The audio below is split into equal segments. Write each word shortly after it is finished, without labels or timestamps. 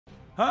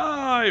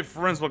Hi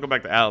friends, welcome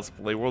back to Alice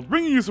Playworld,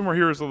 bringing you some more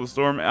Heroes of the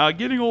Storm,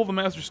 getting all the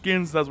Master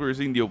Skins. That's where you're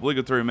seeing the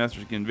obligatory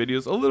Master Skin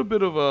videos. A little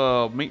bit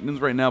of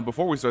maintenance right now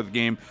before we start the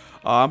game.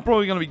 I'm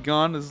probably going to be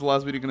gone. This is the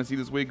last video you're going to see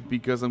this week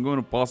because I'm going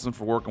to Boston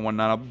for work and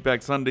whatnot. I'll be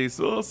back Sunday,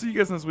 so I'll see you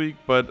guys next week.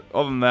 But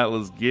other than that,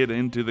 let's get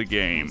into the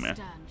game.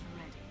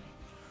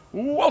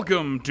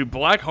 Welcome to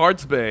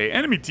Blackheart's Bay.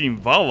 Enemy team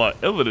Valla,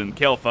 Illidan,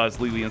 Kalthas,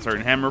 Lili, and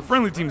Sergeant Hammer.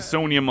 Friendly team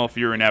Sonya,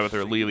 Malfurion,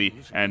 Abathur, Lili,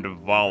 and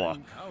Valla.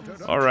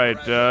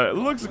 Alright, it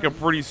looks like a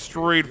pretty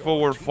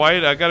straightforward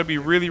fight. I gotta be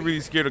really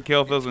scared of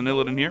Kalthas and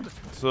Illidan here.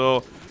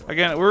 So,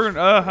 again,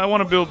 I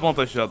want to build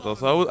multi-shot though.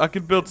 So I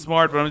could build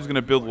smart, but I'm just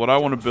gonna build what I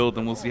want to build,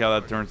 and we'll see how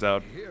that turns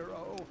out.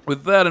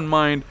 With that in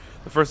mind,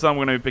 the first time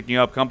we're going to be picking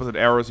up composite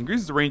arrows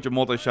increases the range of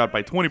multi-shot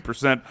by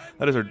 20%.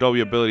 That is our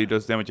W ability,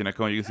 does damage in a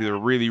cone. You can see the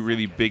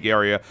really big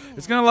area.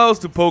 It's going to allow us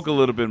to poke a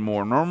little bit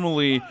more.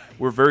 Normally,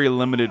 we're very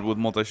limited with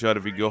multi-shot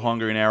if we go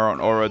Hungering Arrow and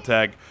Aura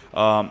Attack.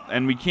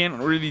 And we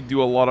can't really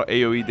do a lot of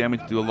AoE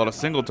damage, do a lot of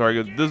single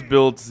target. This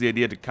build is the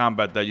idea to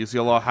combat that. You see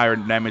a lot higher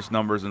damage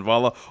numbers in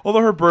Valla,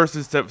 although her burst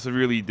is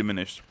severely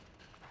diminished.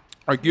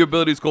 Our Q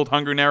ability is called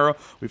Hungering Arrow.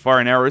 We fire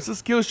an arrow. It's a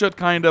skill shot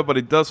kinda, but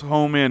it does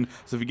home in,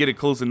 so if you get it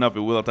close enough,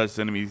 it will attach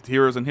to enemy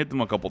heroes and hit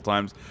them a couple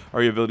times.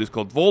 Our ability is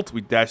called Volt.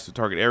 We dash to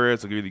target area,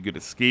 so really good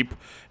escape.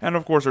 And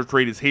of course, our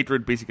trait is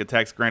Hatred. Basic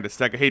attacks grant a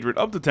stack of Hatred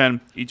up to 10.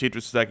 Each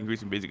Hatred stack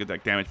increasing basic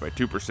attack damage by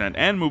 2%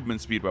 and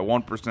movement speed by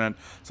 1%,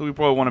 so we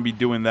probably want to be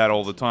doing that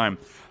all the time.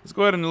 Let's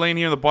go ahead and lane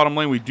here in the bottom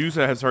lane. We do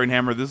have Sergeant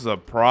Hammer. This is a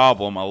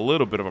problem, a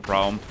little bit of a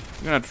problem.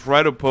 We're going to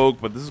try to poke,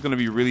 but this is going to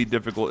be really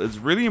difficult. It's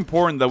really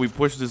important that we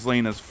push this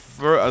lane as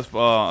far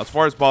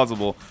as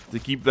possible to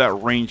keep that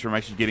range from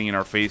actually getting in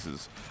our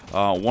faces.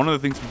 One of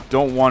the things we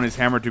don't want is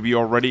Hammer to be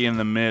already in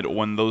the mid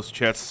when those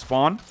chests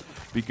spawn,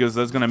 because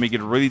that's going to make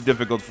it really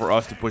difficult for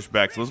us to push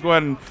back. So let's go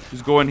ahead and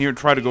just go in here and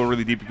try to go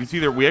really deep. You can see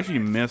there we actually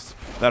missed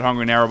that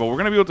Hungering Arrow, but we're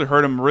going to be able to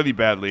hurt him really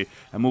badly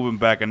and move him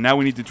back. And now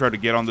we need to try to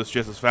get on this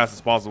chest as fast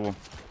as possible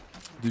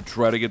to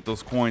try to get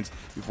those coins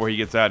before he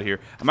gets out of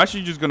here. I'm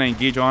actually just going to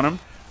engage on him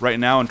right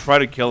now and try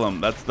to kill him.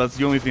 That's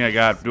the only thing I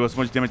got. Do as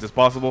much damage as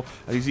possible.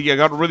 As you see, I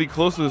got really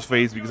close to his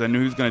face because I knew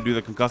he was going to do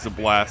the concussive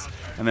blast,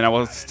 and then I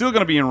was still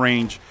going to be in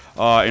range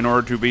in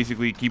order to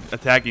basically keep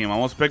attacking him. I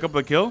almost pick up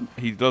the kill.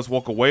 He does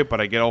walk away, but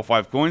I get all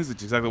 5 coins.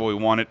 It's exactly what we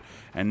wanted.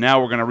 And now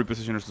we're going to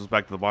reposition ourselves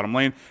back to the bottom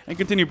lane and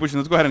continue pushing.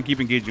 Let's go ahead and keep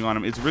engaging on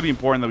him. It's really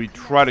important that we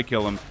try to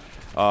kill him.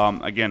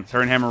 Again,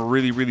 Sergeant Hammer,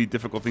 really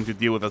difficult thing to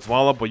deal with as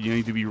Valla, but you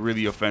need to be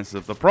really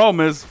offensive. The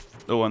problem is,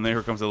 oh, and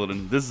here comes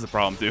Illidan. This is a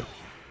problem too.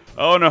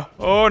 Oh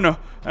no,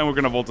 and we're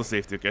gonna Volt to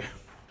safety. Okay.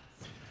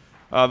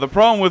 The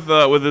problem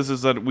with this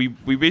is that we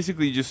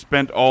basically just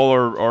spent all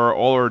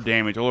our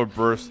damage, all our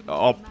burst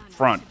up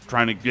front,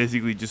 trying to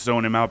basically just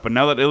zone him out. But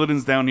now that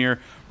Illidan's down here,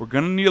 we're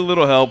gonna need a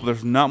little help.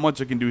 There's not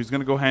much I can do. He's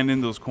gonna go hand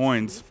in those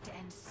coins.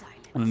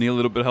 And I need a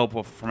little bit of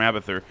help from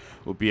Abathur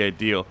would be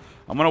ideal.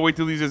 I'm going to wait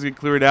till these guys get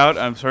cleared out.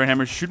 I'm sorry,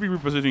 Hammer should be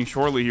repositioning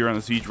shortly here on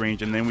the siege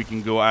range, and then we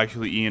can go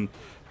actually in.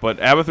 But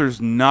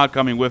Abathur's not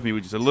coming with me,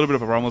 which is a little bit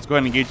of a problem. Let's go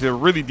ahead and engage there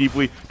really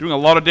deeply, doing a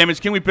lot of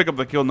damage. Can we pick up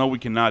the kill? No, we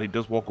cannot. He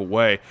does walk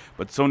away.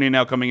 But Sonya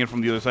now coming in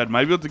from the other side.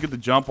 Might be able to get the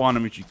jump on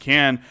him if you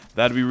can.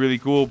 That'd be really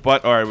cool.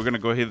 But, alright, we're going to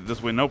go hit it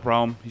this way. No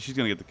problem. She's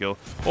going to get the kill.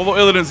 Although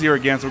Illidan's here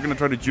again, so we're going to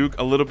try to juke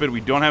a little bit.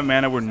 We don't have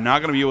mana. We're not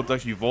going to be able to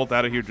actually Volt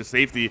out of here to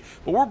safety.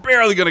 But we're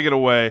barely going to get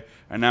away.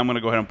 And now I'm going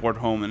to go ahead and port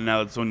home. And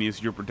now that Sonya is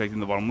here protecting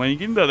the bottom lane,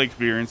 getting that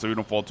experience so we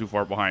don't fall too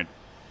far behind.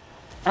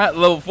 At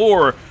level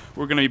 4,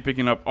 we're going to be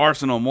picking up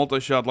Arsenal.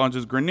 Multi-shot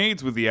launches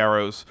grenades with the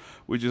arrows,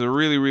 which is a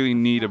really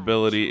neat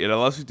ability. It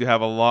allows you to have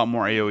a lot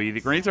more AoE.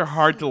 The grenades are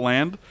hard to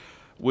land,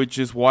 which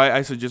is why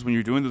I suggest when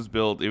you're doing this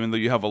build, even though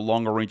you have a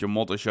longer range of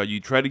multi-shot, you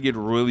try to get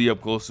really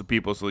up close to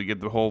people so you get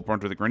the whole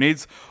brunt of the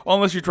grenades,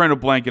 unless you're trying to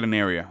blanket an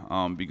area,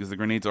 because the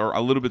grenades are a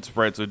little bit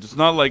spread, so it's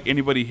not like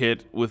anybody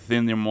hit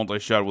within their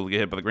multi-shot will get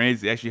hit, but the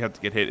grenades, they actually have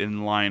to get hit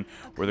in line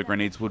where the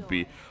grenades would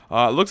be.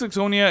 Looks like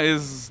Sonya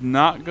is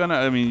not gonna,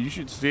 I mean, you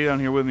should stay down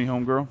here with me,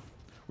 homegirl.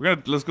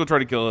 Let's go try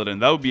to kill it,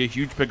 and that would be a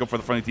huge pickup for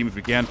the friendly team if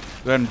we can.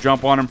 Go ahead and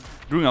jump on him,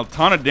 doing a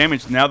ton of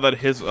damage now that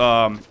his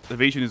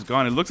evasion is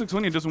gone. It looks like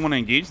Sonya doesn't want to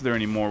engage there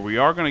anymore. We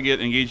are going to get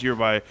engaged here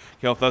by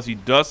Kalthas. He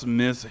does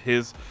miss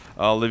his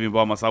living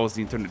bomb as I was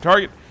the intended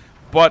target,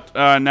 but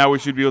now we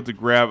should be able to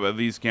grab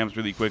these camps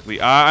really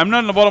quickly. I'm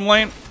not in the bottom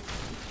lane,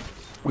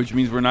 which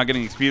means we're not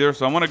getting XP there,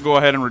 so I'm going to go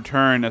ahead and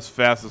return as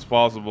fast as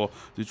possible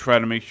to try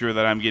to make sure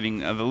that I'm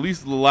getting at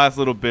least the last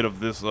little bit of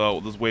this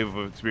this wave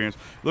of experience.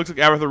 It looks like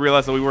Abathur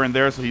realized that we weren't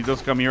there, so he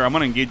does come here. I'm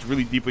going to engage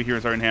really deeply here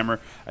in Sergeant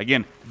Hammer.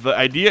 Again, the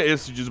idea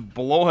is to just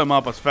blow him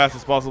up as fast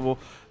as possible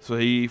so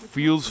he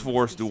feels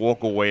forced to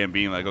walk away and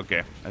being like,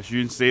 okay, I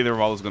shouldn't stay there,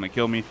 Valla's going to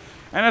kill me.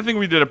 And I think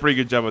we did a pretty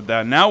good job with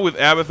that. Now with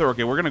Abathur,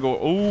 okay, we're going to go...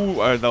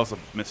 Oh, that was a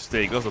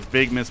mistake. That was a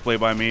big misplay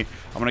by me.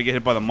 I'm going to get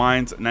hit by the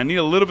mines, and I need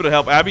a little bit of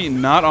help. Abby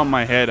not on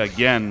my head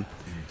again,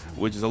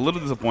 which is a little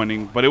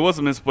disappointing, but it was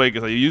a misplay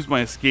because I used my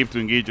escape to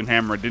engage on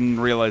Hammer. I didn't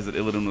realize that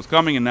Illidan was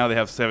coming, and now they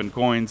have 7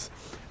 coins,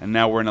 and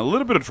now we're in a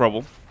little bit of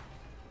trouble.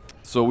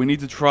 So we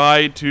need to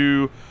try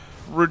to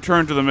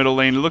return to the middle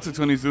lane. It looks like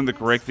Sonya's doing the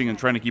correct thing and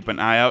trying to keep an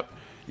eye out.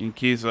 in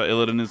case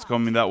Illidan is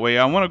coming that way.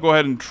 I want to go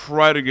ahead and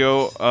try to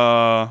go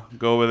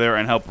over there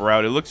and help her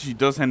out. It looks like she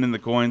does hand in the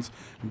coins.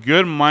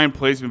 Good mind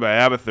placement by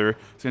Abathur.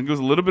 It's going to give us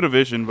a little bit of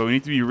vision, but we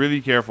need to be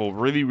really careful,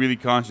 really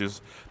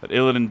conscious that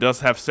Illidan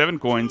does have 7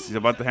 coins. He's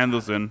about to hand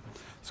those in.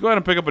 Let's go ahead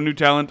and pick up a new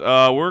talent.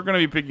 We're going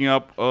to be picking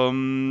up...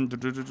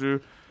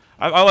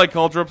 I like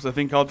Caltrops. I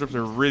think Caltrops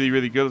are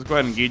really good. Let's go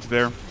ahead and engage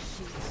there.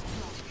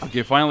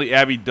 Okay, finally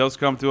Abby does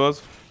come to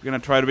us. We're going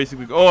to try to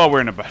basically... Oh,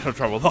 we're in a bad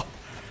trouble.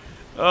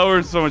 Oh, we're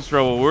in so much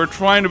trouble. We're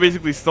trying to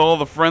basically stall.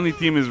 The friendly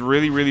team is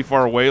really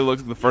far away. It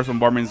looks like the first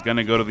bombardment is going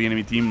to go to the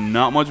enemy team.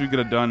 Not much we could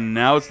have done.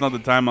 Now it's not the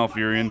time,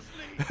 Malfurion.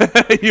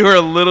 You are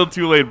a little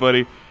too late,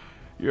 buddy.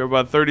 You're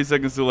about 30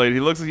 seconds too late. He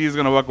looks like he's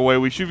going to walk away.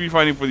 We should be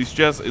fighting for these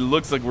chests. It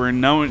looks like we're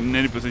now in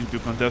any position to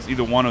contest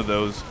either one of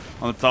those.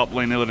 On the top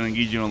lane, Illidan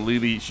engaging on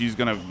Lily. She's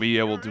going to be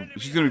able to...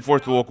 She's going to be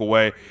forced to walk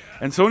away.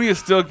 And Sony is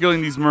still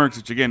killing these mercs,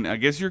 which again, I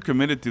guess you're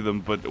committed to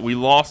them. But we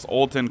lost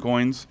all 10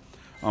 coins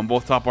on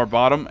both top or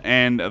bottom,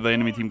 and the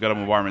enemy team got a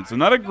bombardment. So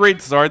not a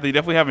great start. They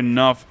definitely have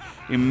enough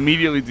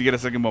immediately to get a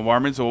second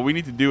bombardment. So what we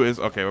need to do is...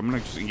 Okay, I'm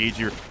going to just engage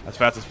here as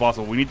fast as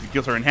possible. We need to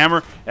kill her and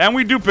hammer. And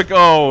we do pick...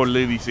 Oh,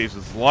 Lily saves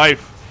his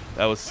life.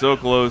 That was so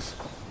close,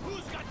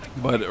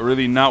 but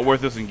really not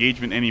worth this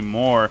engagement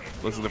anymore.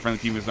 Looks like the friendly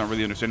team is not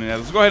really understanding that.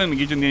 Let's go ahead and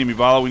engage in the enemy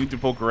Valla. We need to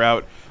poke her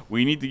out.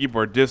 We need to keep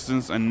our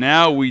distance, and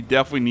now we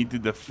definitely need to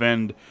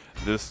defend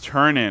this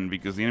turn-in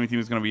because the enemy team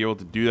is going to be able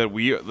to do that.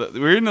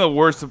 We're in the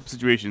worst of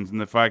situations in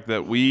the fact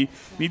that we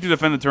need to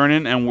defend the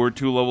turn-in, and we're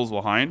 2 levels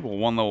behind. Well,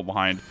 1 level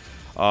behind.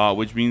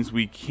 Which means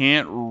we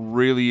can't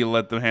really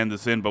let them hand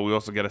this in, but we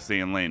also got to stay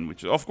in lane,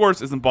 which of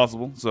course is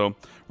impossible. So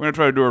we're going to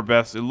try to do our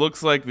best. It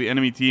looks like the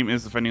enemy team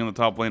is defending on the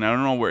top lane. I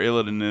don't know where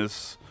Illidan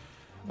is,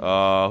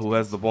 who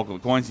has the bulk of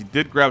the coins. He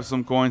did grab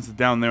some coins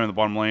down there in the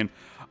bottom lane.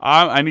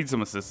 I need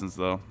some assistance,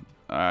 though.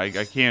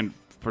 I can't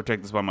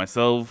protect this by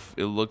myself.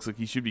 It looks like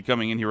he should be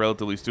coming in here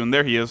relatively soon.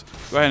 There he is.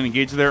 Go ahead and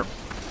engage there.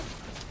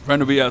 Trying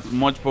to be as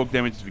much poke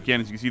damage as we can.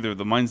 As you can see,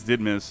 the mines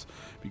did miss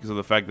because of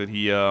the fact that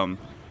he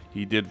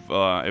did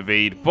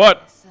evade,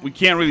 but we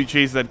can't really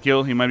chase that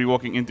kill. He might be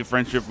walking into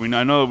friendship.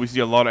 I know that we see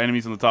a lot of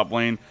enemies on the top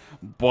lane,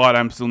 but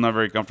I'm still not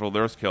very comfortable.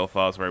 There's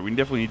Kel'Thas, right? We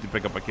definitely need to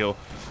pick up a kill.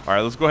 All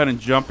right, let's go ahead and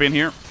jump in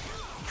here.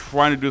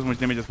 Trying to do as much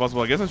damage as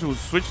possible. I guess I should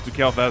switch to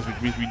Kel'Thas,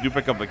 which means we do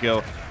pick up the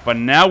kill. But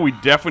now we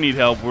definitely need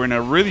help. We're in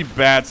a really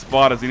bad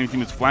spot as the enemy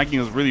team is flanking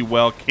us really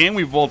well. Can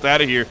we vault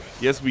out of here?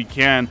 Yes, we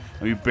can.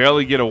 And we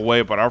barely get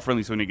away, but our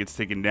friendly Sonya gets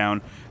taken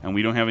down, and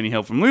we don't have any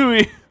help from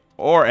Louis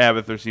or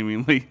Abathur,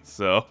 seemingly.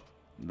 So...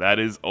 that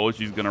is all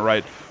she's going to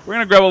write. We're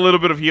going to grab a little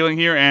bit of healing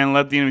here and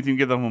let the enemy team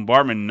get the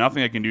bombardment.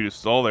 Nothing I can do to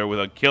stall there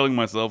without killing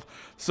myself.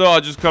 So I'll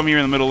just come here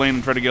in the middle lane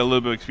and try to get a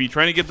little bit of XP.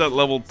 Trying to get that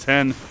level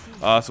 10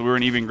 so we're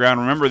in even ground.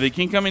 Remember, they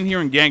can come in here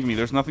and gank me.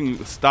 There's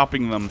nothing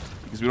stopping them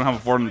because we don't have a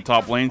fort in the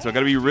top lane. So I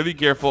got to be really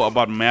careful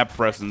about map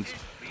presence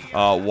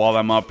while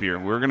I'm up here.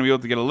 We're going to be able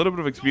to get a little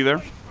bit of XP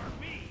there.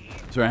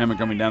 So Hammer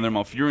coming down there.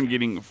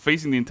 Malfurion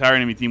facing the entire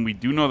enemy team. We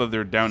do know that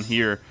they're down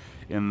here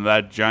in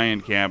that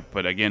giant camp,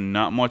 but again,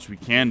 not much we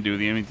can do.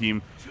 The enemy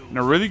team in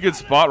a really good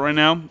spot right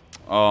now.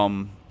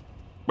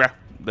 Yeah,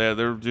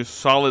 they're just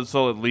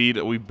solid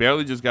lead. We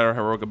barely just got our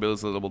heroic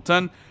abilities at level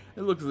 10.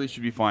 It looks like they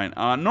should be fine.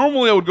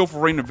 Normally I would go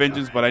for Rain of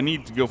Vengeance, but I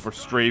need to go for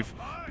Strafe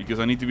because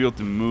I need to be able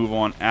to move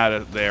on out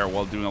of there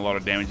while doing a lot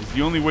of damage. It's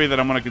the only way that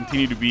I'm going to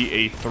continue to be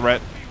a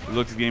threat. It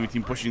looks like the enemy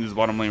team pushing this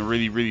bottom lane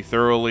really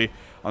thoroughly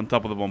on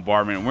top of the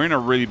bombardment. We're in a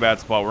really bad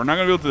spot. We're not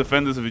going to be able to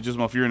defend this if it's just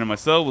Malfurion and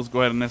myself. Let's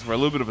go ahead and ask for a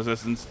little bit of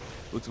assistance.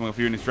 Looks like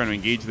Malfurion is trying to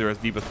engage there as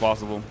deep as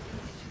possible.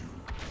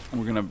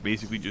 We're going to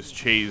basically just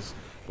chase,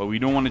 but we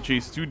don't want to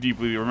chase too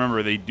deeply.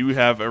 Remember, they do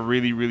have a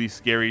really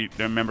scary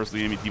members of the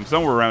enemy team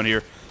somewhere around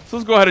here. So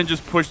let's go ahead and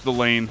just push the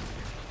lane.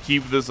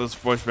 Keep this as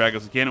pushed back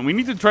as we can. And we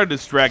need to try to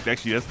distract,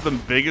 actually. That's the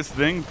biggest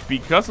thing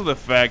because of the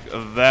fact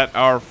that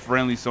our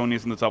friendly Sonya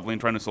is in the top lane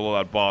trying to solo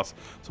that boss.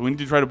 So we need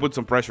to try to put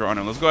some pressure on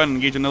him. Let's go ahead and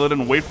engage on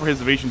Illidan and wait for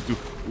his evasions to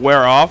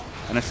wear off.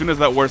 And as soon as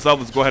that wears off,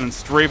 let's go ahead and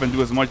strafe and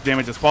do as much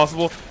damage as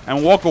possible.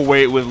 And walk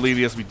away with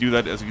Lily as we do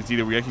that. As you can see,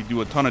 that we actually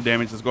do a ton of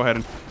damage. Let's go ahead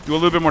and do a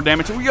little bit more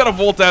damage. And we got a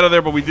Volt out of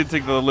there, but we did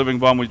take the Living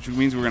Bomb, which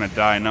means we're going to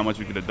die. Not much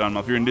we could have done.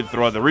 Malfurion did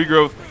throw out the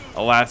regrowth.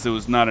 Alas, it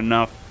was not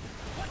enough.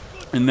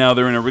 And now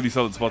they're in a really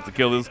solid spot to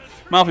kill this.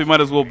 Malfi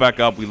might as well back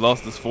up. We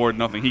lost this fort.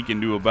 Nothing he can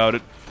do about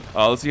it.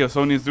 Let's see how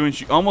Sonya's doing.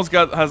 She almost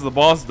has the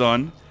boss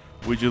done,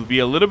 which will be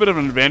a little bit of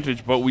an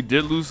advantage, but we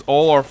did lose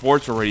all our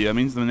forts already. That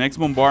means the next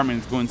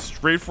bombardment is going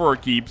straight for our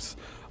keeps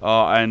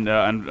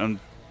and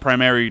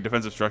primary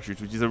defensive structures,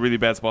 which is a really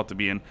bad spot to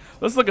be in.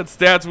 Let's look at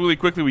stats really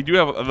quickly. We do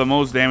have the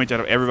most damage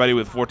out of everybody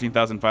with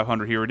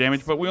 14,500 hero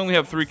damage, but we only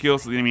have 3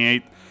 kills to the enemy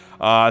 8.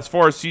 As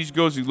far as siege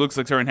goes, it looks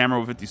like Terran Hammer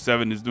with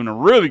 57 is doing a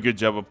really good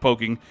job of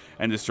poking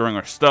and destroying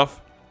our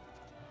stuff.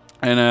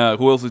 And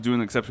who else is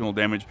doing exceptional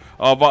damage?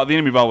 The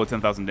enemy Valla with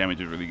 10,000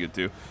 damage is really good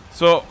too.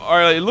 So,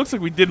 alright, it looks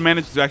like we did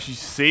manage to actually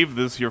save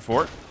this here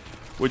fort,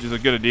 which is a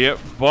good idea.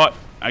 But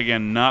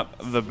again, not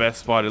the best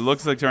spot. It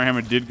looks like Iron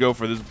Hammer did go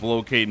for this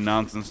blockade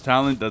nonsense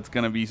talent. That's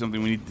going to be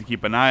something we need to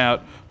keep an eye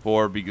out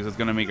for because it's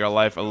going to make our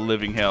life a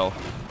living hell.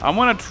 I'm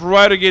going to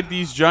try to get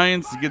these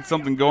giants to get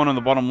something going on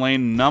the bottom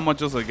lane. Not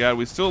much else I got.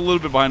 We're still a little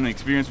bit behind in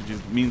experience, which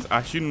means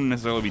I shouldn't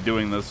necessarily be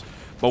doing this.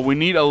 But we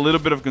need a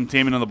little bit of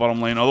containment on the bottom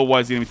lane.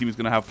 Otherwise, the enemy team is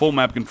going to have full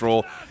map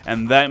control.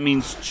 And that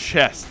means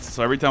chests.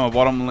 So every time a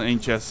bottom lane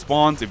chest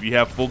spawns, if you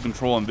have full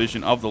control and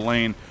vision of the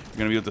lane, you're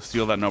going to be able to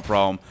steal that no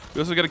problem. We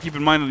also got to keep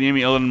in mind that the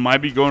enemy Illidan might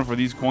be going for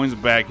these coins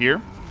back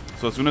here.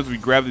 So as soon as we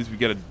grab these, we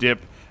get a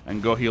dip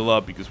and go heal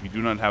up because we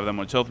do not have that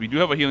much health. We do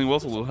have a healing well,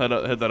 so we'll head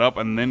that up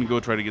and then go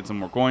try to get some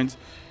more coins.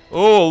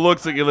 Oh,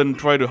 looks like Illidan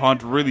tried to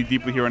hunt really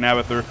deeply here on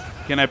Abathur.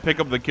 Can I pick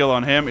up the kill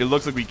on him? It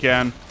looks like we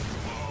can.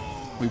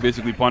 We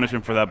basically punished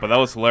him for that, but that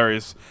was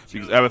hilarious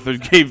because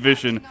Abathur gave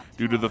vision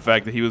due to the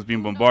fact that he was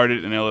being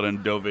bombarded and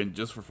Illidan dove in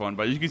just for fun.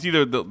 But you can see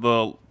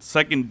the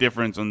second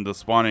difference on the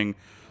spawning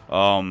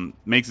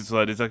makes it so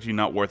that it's actually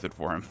not worth it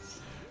for him.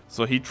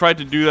 So he tried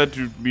to do that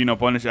to,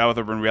 punish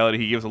Abathur, but in reality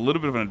he gives a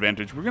little bit of an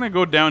advantage. We're going to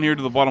go down here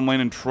to the bottom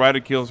lane and try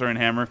to kill Iron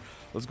Hammer.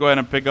 Let's go ahead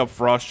and pick up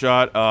Frost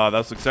Shot.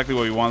 That's exactly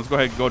what we want. Let's go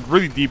ahead and go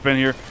really deep in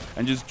here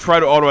and just try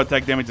to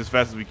auto-attack damage as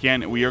fast as we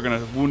can. We are going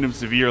to wound him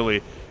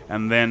severely.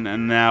 And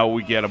now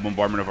we get a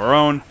bombardment of our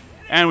own,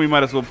 and we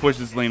might as well push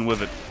this lane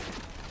with it.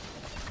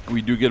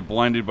 We do get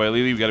blinded by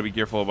Lily. We got to be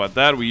careful about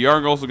that. We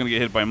are also going to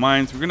get hit by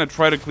mines. We're going to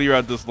try to clear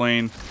out this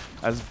lane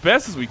as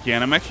best as we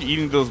can. I'm actually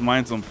eating those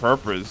mines on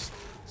purpose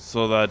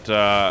so that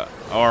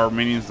our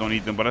minions don't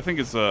eat them, but I think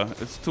it's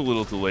too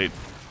little too late.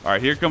 All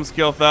right, here comes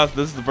Kael'thas.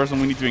 This is the person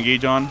we need to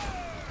engage on.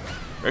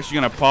 We're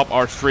actually going to pop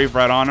our strafe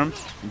right on him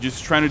and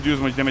just trying to do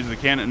as much damage as I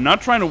can and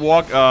not trying to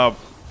walk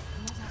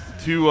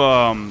too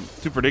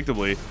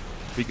predictably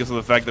because of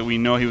the fact that we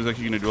know he was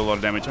actually going to do a lot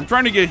of damage. I'm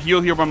trying to get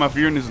healed here by my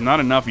fear, and this is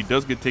not enough. He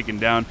does get taken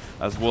down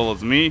as well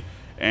as me,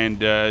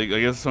 and I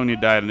guess Sonya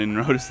died and didn't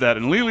notice that.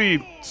 And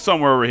Lily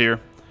somewhere over here,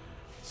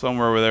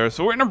 somewhere over there.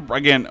 So we're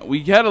again,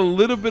 we had a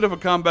little bit of a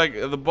comeback.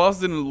 The boss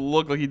didn't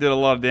look like he did a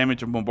lot of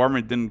damage, and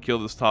bombardment didn't kill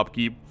this top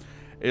keep.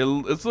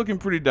 It's looking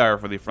pretty dire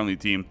for the friendly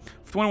team.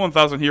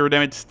 21,000 hero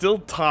damage, still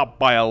topped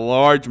by a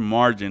large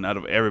margin out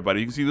of everybody.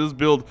 You can see this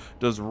build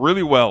does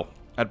really well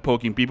at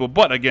poking people,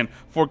 but again,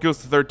 4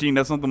 kills to 13,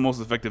 that's not the most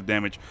effective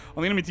damage.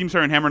 On the enemy team,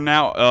 Iron Hammer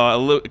now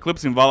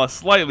eclipsing Valla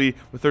slightly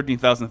with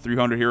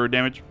 13,300 hero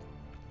damage.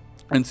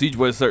 And Siege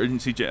was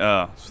Sergeant Siege.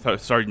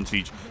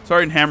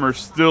 Sergeant Hammer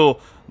still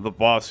the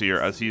boss here,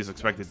 as he is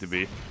expected to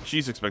be.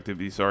 She's expected to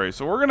be, sorry.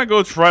 So we're gonna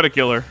go try to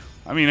kill her.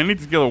 I mean, I need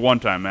to kill her one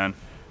time, man.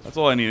 That's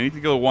all I need. I need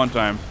to kill her one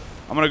time.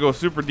 I'm gonna go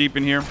super deep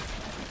in here.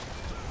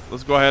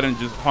 Let's go ahead and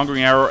just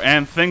Hungering Arrow,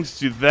 and thanks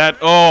to that,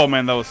 oh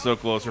man, that was so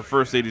close. Her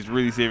first aid is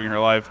really saving her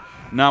life.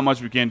 Not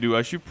much we can do.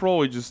 I should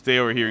probably just stay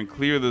over here and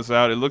clear this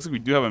out. It looks like we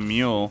do have a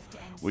mule,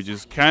 which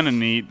is kind of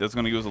neat. That's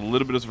going to give us a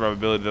little bit of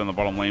survivability down the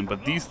bottom lane.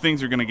 But these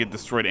things are going to get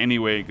destroyed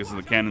anyway because of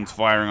the cannons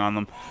firing on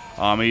them.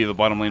 Maybe the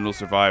bottom lane will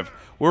survive.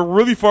 We're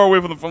really far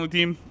away from the friendly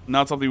team.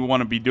 Not something we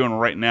want to be doing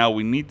right now.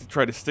 We need to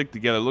try to stick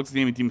together. It looks like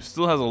the enemy team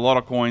still has a lot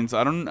of coins.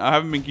 I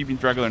haven't been keeping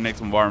track of their next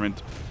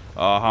environment,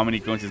 how many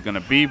coins it's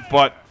going to be.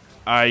 But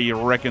I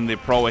reckon they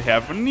probably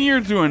have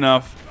near to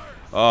enough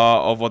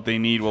of what they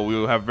need. Well, we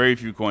will have very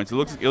few coins. It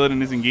looks like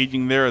Illidan is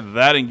engaging there.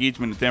 That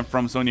engagement attempt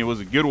from Sonya was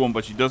a good one,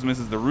 but she does miss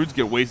as the roots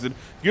get wasted.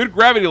 Good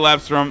gravity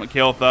lapse from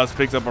Kael'thas,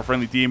 picks up our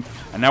friendly team,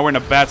 and now we're in a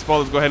bad spot.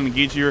 Let's go ahead and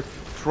engage here,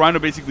 trying to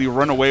basically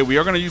run away. We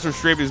are going to use her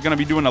strafe. It's going to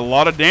be doing a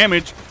lot of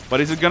damage, but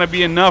is it going to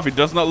be enough? It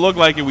does not look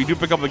like it. We do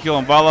pick up the kill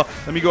on Valla.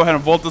 Let me go ahead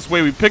and vault this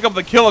way. We pick up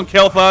the kill on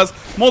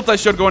Kael'thas.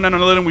 Multi-shot going down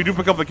on Illidan. We do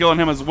pick up the kill on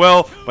him as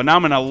well, but now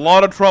I'm in a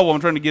lot of trouble. I'm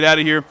trying to get out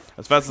of here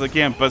as fast as I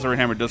can. Iron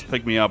Hammer does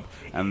pick me up,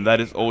 and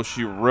that is all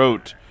she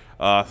wrote.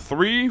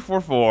 3 for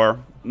 4.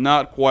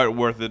 Not quite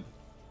worth it.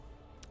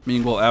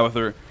 Meanwhile,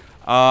 Abathur.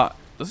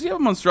 Does he have a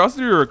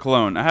monstrosity or a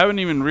clone? I haven't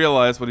even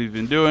realized what he's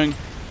been doing.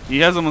 He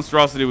has a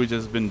monstrosity which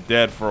has been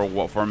dead for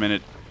a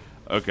minute.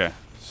 Okay,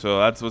 so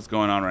that's what's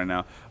going on right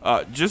now.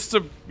 Just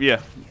to,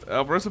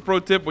 for us a pro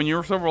tip, when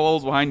you're several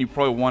levels behind, you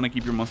probably want to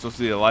keep your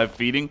monstrosity alive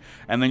feeding,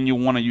 and then you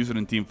want to use it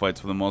in team fights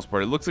for the most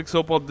part. It looks like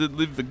Sopal did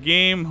leave the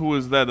game. Who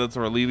is that? That's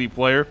our Lily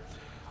player.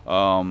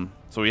 So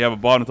we have a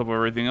bot on top of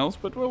everything else,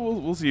 but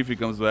we'll see if he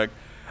comes back.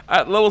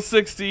 At level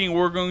 16,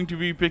 we're going to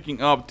be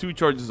picking up 2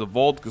 charges of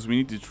Vault because we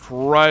need to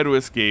try to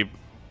escape.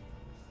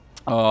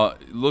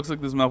 It looks like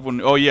this map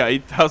wouldn't... Oh yeah,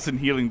 8,000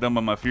 healing done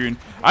by my Fury.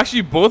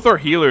 Actually, both our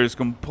healers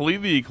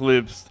completely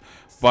eclipsed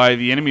by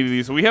the enemy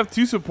lead. So we have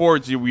 2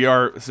 supports here. We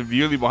are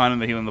severely behind in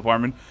the healing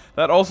department.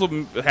 That also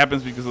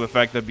happens because of the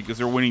fact that because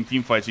they're winning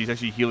team fights, she's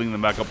actually healing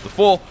them back up to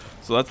full.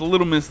 So that's a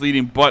little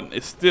misleading, but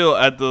it's still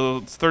at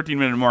the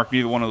 13-minute mark.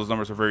 Neither one of those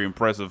numbers are very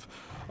impressive.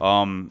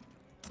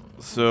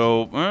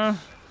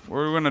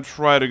 We're going to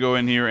try to go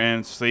in here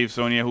and save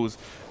Sonya, who's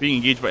being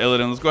engaged by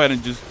Illidan. Let's go ahead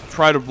and just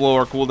try to blow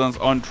our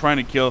cooldowns on trying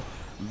to kill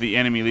the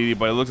enemy lady,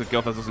 but it looks like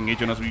Kael'thas is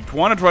engaging us. We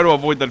want to try to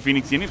avoid that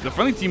Phoenix. The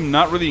friendly team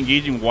not really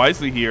engaging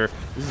wisely here.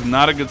 This is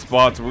not a good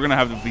spot, so we're going to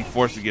have to be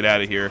forced to get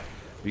out of here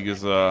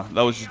because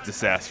that was just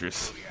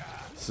disastrous.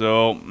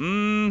 So,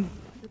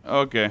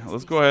 Okay,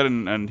 let's go ahead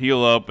and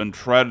heal up and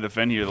try to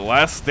defend here. The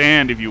last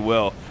stand, if you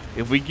will.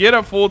 If we get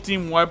a full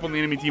team wipe on the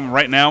enemy team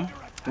right now,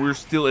 we're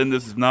still in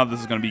this. If not, this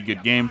is going to be a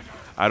good game.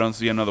 I don't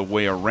see another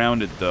way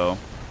around it, though.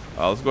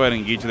 Let's go ahead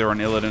and engage there on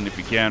Illidan if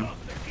we can.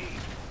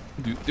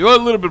 Do a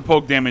little bit of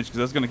poke damage because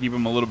that's going to keep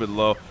him a little bit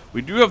low.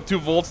 We do have 2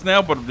 volts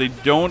now, but they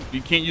don't.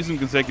 You can't use them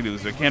consecutively,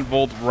 so they can't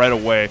volt right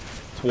away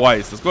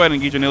twice. Let's go ahead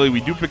and engage on Illy.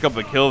 We do pick up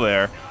the kill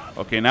there.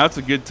 Okay, now it's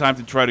a good time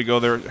to try to go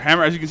there.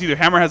 Hammer, as you can see, the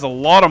Hammer has a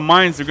lot of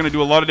mines. They're going to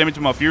do a lot of damage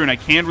to Malfurion. I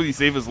can't really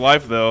save his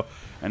life, though.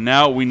 And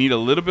now we need a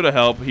little bit of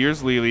help.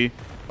 Here's Lily.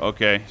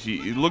 Okay,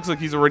 it looks like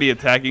he's already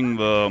attacking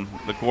the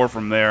core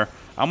from there.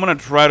 I'm going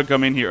to try to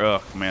come in here.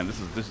 Ugh, man, this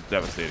is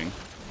devastating.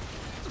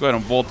 Let's go ahead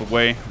and vault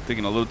away.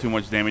 Taking a little too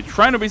much damage.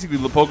 Trying to basically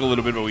poke a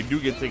little bit, but we do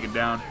get taken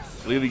down.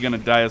 Lily going to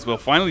die as well.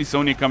 Finally,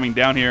 Sonya coming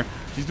down here.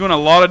 She's doing a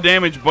lot of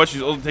damage, but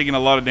she's also taking a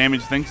lot of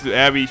damage thanks to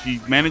Abby.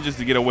 She manages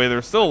to get away.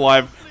 They're still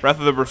alive. Wrath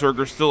of the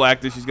Berserker still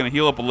active. She's going to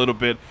heal up a little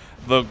bit.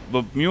 The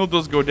mule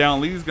does go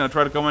down. Lily's going to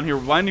try to come in here.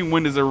 Blinding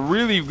Wind is a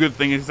really good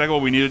thing. It's exactly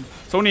what we needed.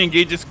 Sonya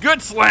engages.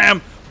 Good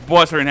slam!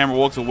 But her Hammer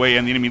walks away,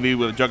 and the enemy Lily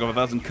with a jug of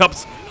 1,000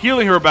 cups,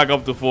 healing her back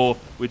up to full,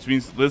 which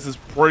means this is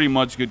pretty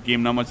much a good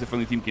game. Not much the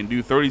friendly team can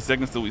do. 30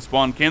 seconds till we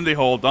spawn. Can they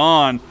hold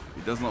on?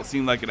 It does not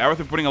seem like it.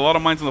 Arathur putting a lot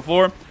of mines on the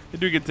floor. They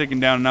do get taken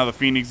down, and now the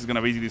Phoenix is going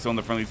to basically zone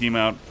the friendly team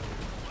out.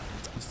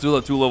 Still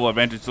a 2-level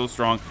advantage, so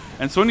strong.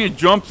 And Sonya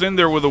jumps in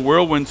there with a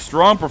Whirlwind.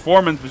 Strong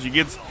performance, but she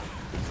gets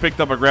picked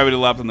up a Gravity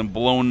Lapse and then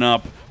blown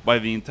up by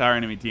the entire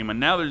enemy team. And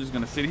now they're just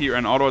going to sit here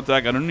and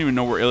auto-attack. I don't even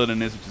know where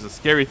Illidan is, which is a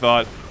scary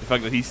thought. The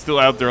fact that he's still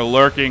out there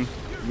lurking,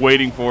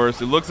 waiting for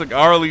us. It looks like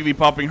our Lily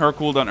popping her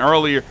cooldown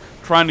earlier,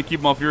 trying to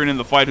keep Malfurion in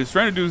the fight, who's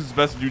trying to do his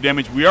best to do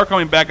damage. We are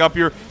coming back up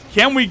here.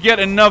 Can we get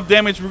enough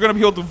damage? We're going to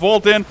be able to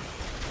vault in,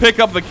 pick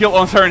up the kill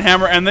on Siren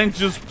Hammer, and then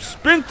just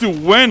sprint to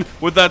win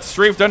with that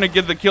strafe, trying to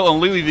get the kill on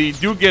Lily. They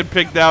do get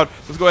picked out.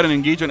 Let's go ahead and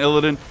engage on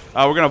Illidan.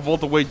 We're going to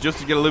vault away just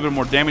to get a little bit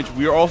more damage.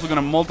 We are also going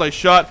to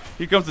multi-shot.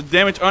 Here comes the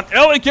damage on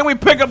Ellie. Can we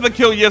pick up the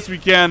kill? Yes, we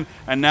can.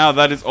 And now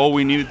that is all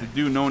we needed to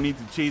do. No need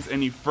to chase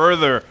any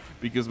further,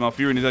 because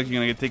Malfurion is actually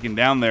going to get taken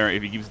down there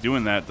if he keeps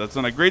doing that. That's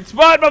not a great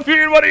spot.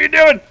 Malfurion, what are you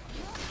doing?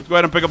 Let's go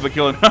ahead and pick up the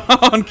kill on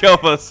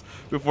Kel'Thas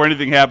before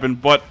anything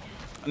happened. But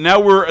now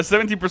we're a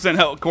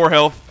 17% core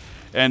health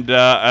and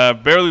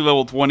barely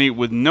level 20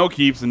 with no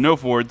keeps and no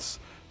forts.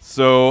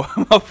 So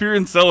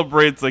Malfurion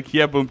celebrates like,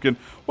 yeah, Boomkin.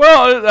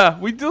 Well,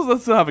 we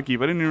still have a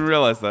keep. I didn't even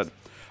realize that.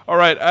 All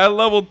right, at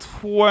level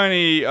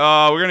 20,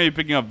 we're going to be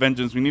picking up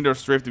Vengeance. We need our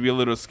strafe to be a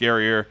little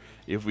scarier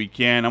if we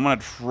can. I'm going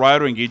to try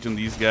to engage on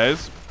these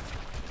guys.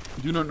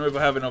 Do not know if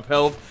I have enough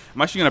health.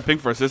 I'm actually going to ping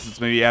for assistance.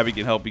 Maybe Abby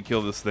can help me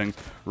kill this thing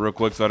real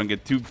quick so I don't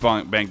get too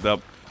banked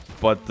up.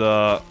 But,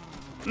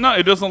 no,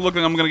 it doesn't look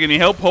like I'm going to get any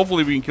help.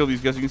 Hopefully we can kill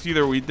these guys. You can see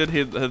there we did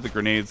hit the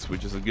grenades,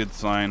 which is a good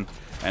sign.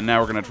 And now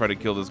we're going to try to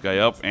kill this guy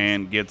up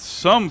and get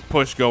some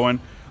push going.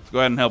 Let's go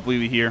ahead and help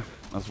Lily here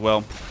as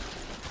well.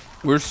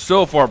 We're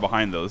so far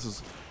behind, though.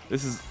 This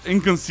is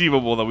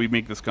inconceivable that we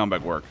make this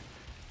comeback work.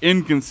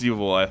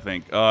 Inconceivable, I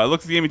think. It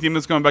looks like the enemy team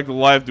is coming back to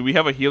life. Do we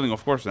have a healing?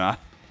 Of course not.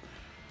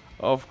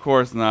 Of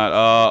course not.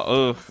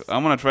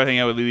 I'm going to try to hang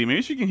out with Lily.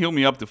 Maybe she can heal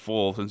me up to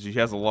full since she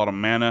has a lot of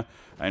mana.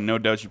 I no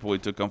doubt she probably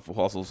took on full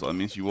hustle, so that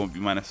means she won't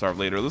be mana starved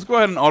later. Let's go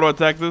ahead and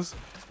auto-attack this.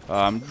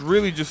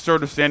 Really just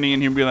sort of standing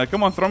in here and being like,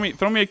 come on, throw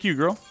me a Q,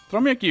 girl.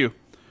 Throw me a Q.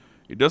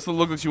 It doesn't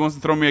look like she wants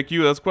to throw me a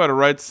Q. That's quite all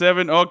right.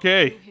 7.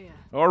 Okay.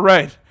 All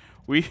right.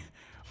 We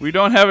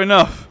don't have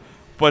enough,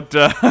 but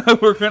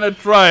we're going to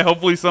try.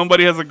 Hopefully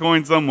somebody has a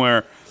coin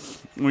somewhere.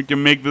 We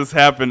can make this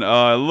happen.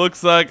 It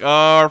looks like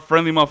our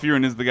friendly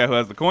Malfurion is the guy who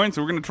has the coin,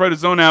 so we're going to try to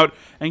zone out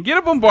and get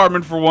a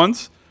bombardment for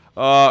once.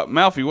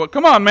 Malfi, what?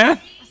 Come on, man.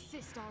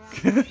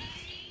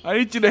 I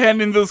need you to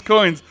hand in those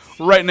coins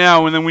right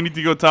now, and then we need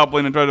to go top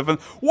lane and try to defend.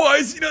 Why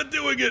is he not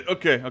doing it?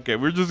 Okay,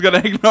 we're just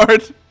going to ignore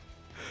it.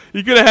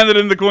 He could have handed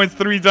in the coins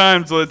 3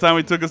 times by the time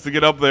it took us to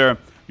get up there.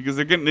 Because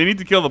they need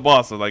to kill the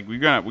boss, so like we're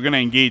gonna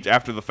engage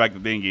after the fact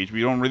that they engage. We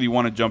don't really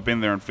want to jump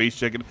in there and face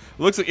check it. It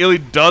looks like Illy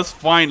does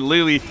find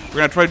Lily. We're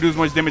gonna try to do as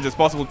much damage as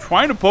possible,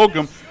 trying to poke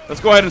him. Let's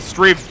go ahead and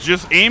strafe,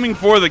 just aiming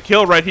for the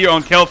kill right here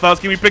on Kel'Thas.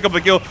 Can we pick up the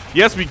kill?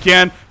 Yes, we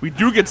can. We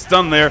do get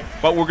stunned there,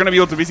 but we're gonna be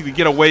able to basically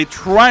get away,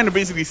 trying to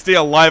basically stay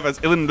alive as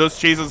Illidan does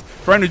chases,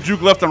 trying to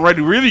juke left and right.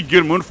 Really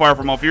good Moonfire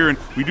from Malfurion.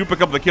 We do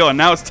pick up the kill, and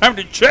now it's time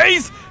to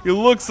chase. It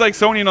looks like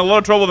Sonya in a lot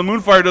of trouble. The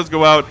Moonfire does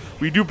go out.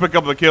 We do pick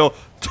up the kill.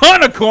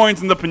 Ton of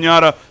coins in the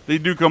pinata. They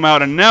do come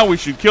out, and now we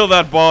should kill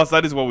that boss.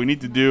 That is what we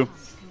need to do.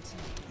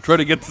 Try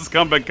to get this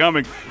comeback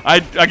coming.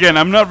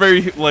 I'm not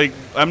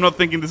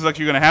thinking this is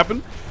actually going to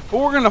happen, but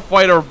we're going to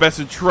fight our best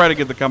to try to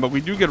get the comeback.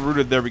 We do get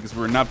rooted there because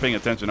we're not paying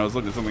attention. I was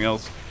looking at something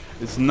else.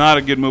 It's not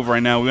a good move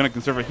right now. We're going to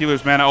conserve a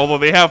healer's mana, although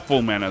they have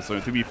full mana, so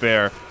to be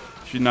fair,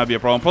 should not be a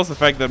problem. Plus the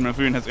fact that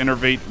Malfurion has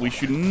Innervate, we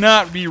should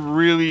not be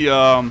really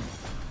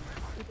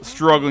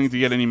struggling to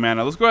get any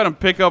mana. Let's go ahead and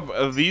pick up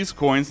these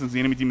coins since the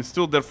enemy team is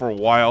still dead for a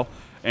while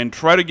and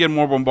try to get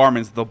more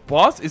bombardments. The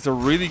boss is a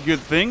really good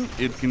thing.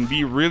 It can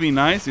be really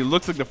nice. It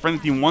looks like the friendly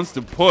team wants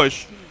to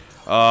push.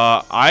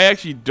 I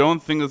actually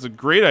don't think that's a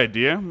great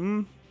idea.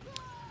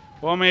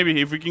 Well, maybe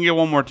if we can get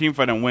one more team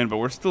fight and win, but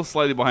we're still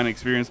slightly behind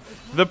experience.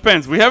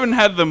 Depends. We haven't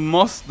had the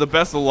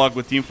best of luck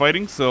with team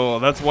fighting, so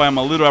that's why I'm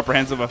a little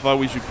apprehensive. I thought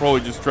we should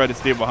probably just try to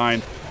stay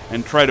behind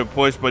and try to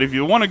push. But if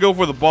you want to go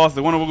for the boss, they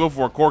want to go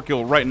for a core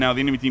kill right now. The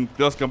enemy team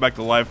does come back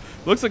to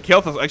life. Looks like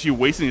Kelthas actually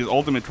wasting his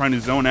ultimate trying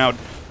to zone out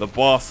the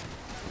boss.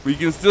 But you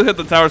can still hit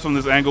the towers from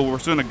this angle. We're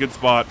still in a good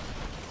spot.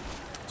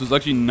 So it's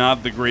actually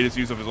not the greatest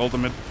use of his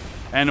ultimate.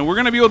 And we're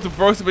going to be able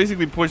to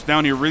basically push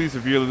down here really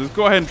severely. Let's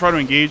go ahead and try to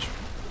engage.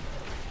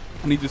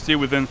 I need to stay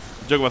within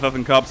the jug of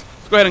 1,000 cups.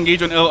 Let's go ahead and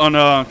engage on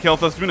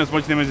Kelthas, doing as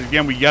much damage as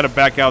again. We got to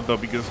back out though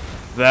because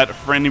that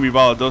friendly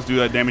Valla does do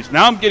that damage.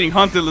 Now I'm getting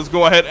hunted. Let's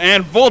go ahead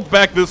and vault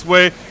back this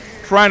way,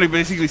 trying to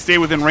basically stay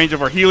within range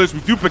of our healers.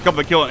 We do pick up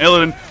the kill on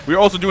Illidan. We're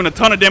also doing a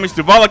ton of damage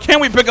to Valla. Can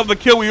we pick up the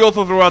kill? We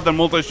also throw out the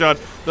multi-shot.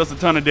 Does a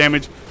ton of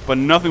damage, but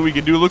nothing we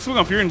can do. Looks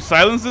like Fury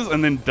silences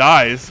and then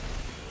dies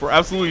for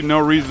absolutely no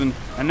reason.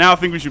 And now I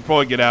think we should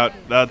probably get out.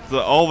 That's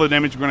all the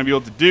damage we're going to be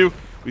able to do.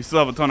 We still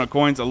have a ton of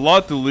coins, a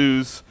lot to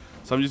lose.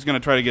 So I'm just going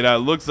to try to get out.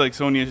 It looks like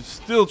Sonya is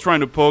still trying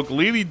to poke.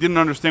 Lily didn't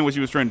understand what she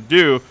was trying to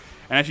do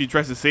and actually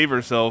tries to save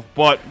herself.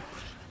 But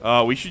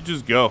we should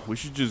just go. We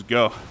should just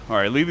go. All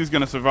right, Lily's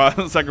going to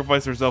survive,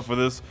 sacrifice herself for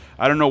this.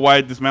 I don't know why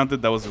I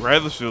dismounted. That was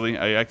rather silly.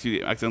 I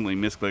actually accidentally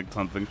misclicked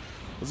something.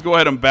 Let's go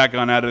ahead and back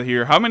on out of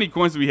here. How many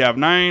coins do we have?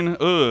 9.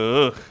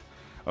 Ugh.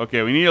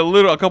 Okay, we need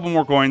a couple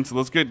more coins. So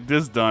let's get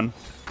this done.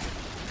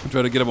 And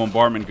try to get a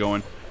bombardment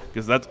going.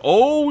 Because that's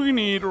all we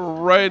need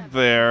right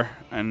there.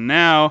 And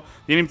now,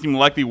 the enemy team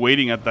likely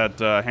waiting at that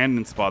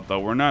hand-in spot, though.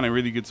 We're not in a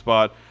really good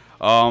spot.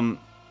 Oh,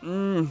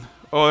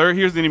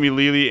 here's the enemy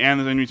Lily and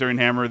the enemy Starting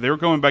Hammer. They were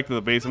going back to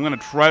the base. I'm going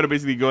to try to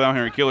basically go down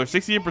here and kill her.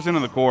 68%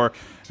 of the core.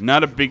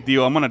 Not a big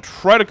deal. I'm going to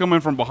try to come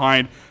in from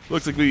behind.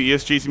 Looks like Lily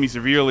is chasing me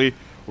severely.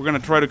 We're going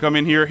to try to come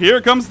in here.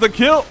 Here comes the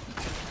kill.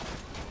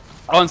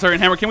 Oh, and Starting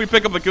Hammer. Can we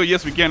pick up the kill?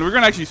 Yes, we can. We're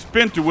going to actually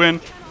spin to win.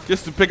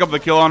 Just to pick up the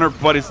kill on her,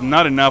 but it's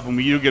not enough when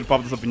we do get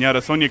popped as a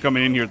piñata. Sonya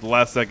coming in here at the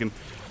last second,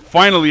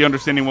 finally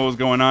understanding what was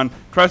going on.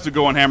 Tries to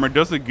go on Hammer,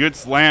 does a good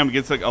slam,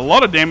 gets like a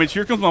lot of damage.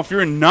 Here comes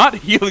Malfurion, not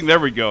healing. There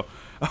we go.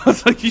 I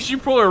was like, you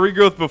should pull a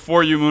regrowth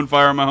before you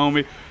Moonfire, my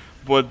homie.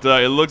 But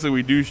it looks like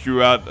we do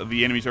strew out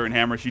the enemy Starting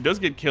Hammer. She does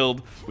get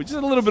killed, which is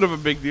a little bit of a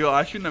big deal.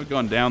 I shouldn't have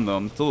gone down,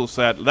 though. It's a little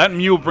sad. That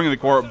mule bringing the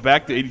core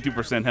back to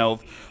 82%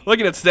 health.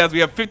 Looking at stats, we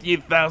have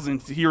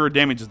 58,000 hero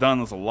damage is done.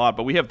 That's a lot,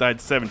 but we have died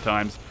 7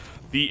 times.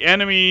 The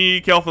enemy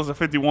Kelthas at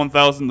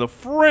 51,000. The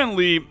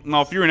friendly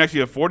Malfurion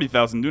actually at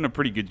 40,000, doing a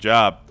pretty good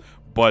job.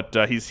 But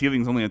his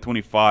healing is only at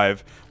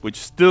 25, which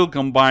still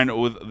combined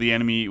with the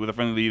enemy, with a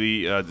friendly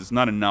Lily, is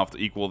not enough to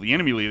equal the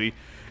enemy Lily.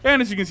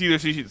 And as you can see,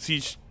 there's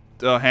Siege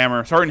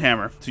Hammer, Sergeant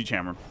Hammer, Siege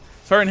Hammer.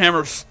 Sergeant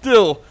Hammer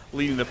still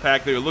leading the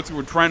pack there. It looks like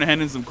we're trying to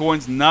hand in some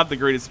coins, not the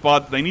greatest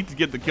spot. They need to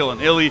get the kill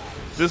on Illy.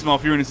 This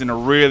Malfurion is in a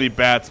really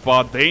bad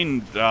spot.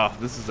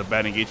 This is a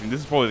bad engagement. This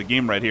is probably the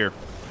game right here.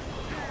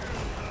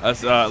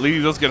 As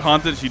Lily does get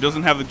haunted, she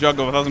doesn't have the jug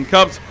of 1,000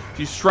 cups.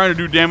 She's trying to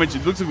do damage.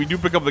 It looks like we do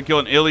pick up the kill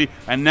on Illy,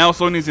 and now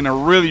Sonya's in a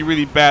really,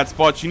 really bad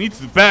spot. She needs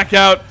to back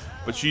out,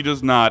 but she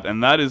does not,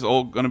 and that is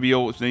all going to be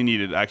all they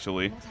needed,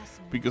 actually,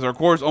 because our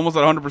core is almost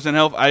at 100%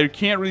 health. I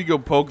can't really go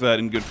poke that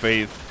in good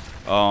faith.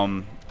 I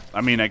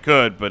mean, I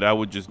could, but I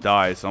would just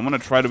die. So I'm going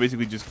to try to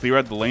basically just clear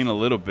out the lane a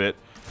little bit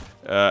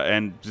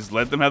and just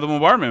let them have the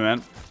bombardment,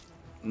 man.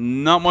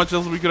 Not much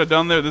else we could have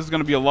done there. This is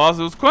going to be a loss.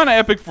 It was kind of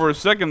epic for a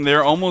second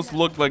there. Almost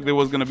looked like there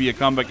was going to be a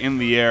comeback in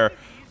the air,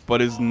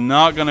 but it's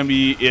not going to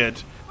be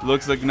it.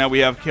 Looks like now we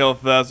have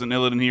Kelthas and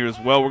Illidan here as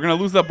well. We're going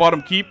to lose that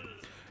bottom keep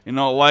in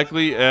all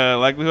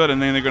likelihood,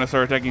 and then they're going to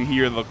start attacking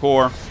here the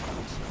core.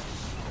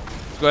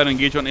 Let's go ahead and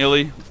engage on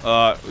Illy.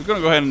 We're going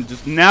to go ahead and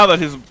just, now that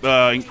his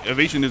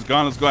evasion is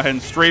gone, let's go ahead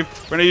and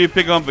strafe. We're going to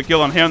pick up the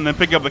kill on him, and then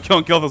pick up the kill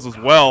on Kelthas as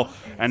well.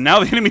 And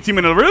now the enemy team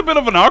in a little bit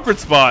of an awkward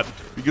spot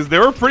because they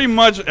were pretty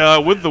much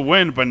with the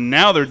win, but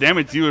now their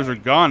damage dealers are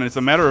gone. And it's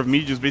a matter of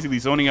me just basically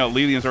zoning out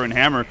Lily and starting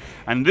Hammer.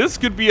 And this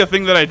could be a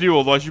thing that I do,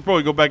 although I should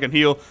probably go back and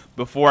heal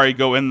before I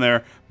go in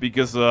there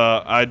because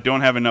I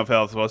don't have enough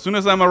health. So as soon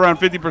as I'm around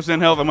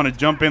 50% health, I'm going to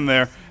jump in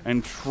there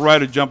and try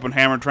to jump on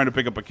Hammer, trying to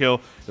pick up a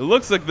kill. It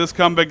looks like this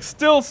comeback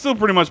still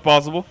pretty much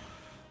possible.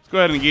 Let's go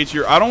ahead and engage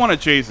here. I don't want to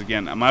chase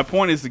again. My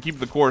point is to keep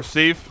the core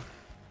safe.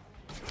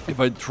 If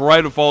I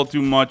try to follow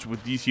too much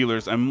with these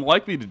healers, I'm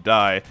likely to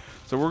die.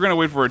 So we're going to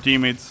wait for our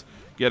teammates,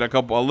 get a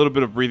little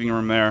bit of breathing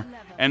room there.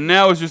 And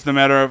now it's just a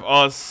matter of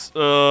us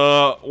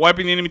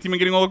wiping the enemy team and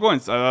getting all the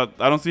coins. I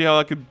don't see how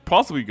that could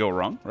possibly go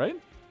wrong, right?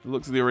 It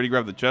looks like they already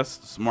grabbed the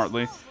chest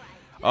smartly.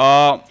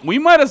 We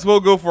might as well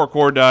go for a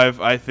core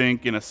dive, I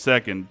think, in a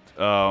second.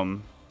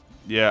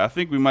 Yeah, I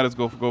think we might as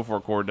well go for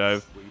a core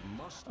dive.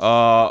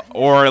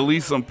 Or at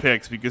least some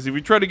picks, because if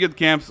we try to get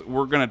camps,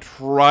 we're going to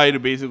try to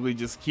basically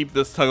just keep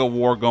this tug of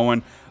war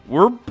going.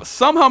 We're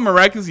somehow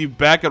miraculously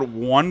back at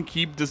 1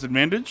 keep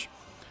disadvantage.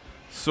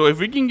 So if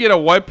we can get a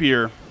wipe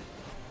here,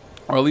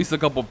 or at least a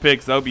couple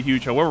picks, that would be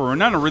huge. However, we're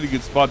not in a really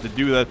good spot to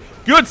do that.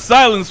 Good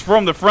silence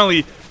from the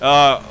friendly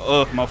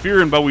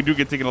Malfurion, but we do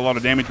get taken a lot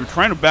of damage. We're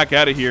trying to back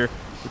out of here.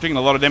 We're taking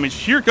a lot of damage.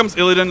 Here comes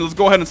Illidan. Let's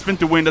go ahead and spin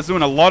to win. That's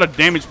doing a lot of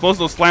damage. Plus,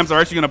 those slams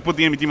are actually going to put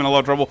the enemy team in a lot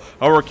of trouble.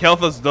 However,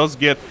 Kael'thas does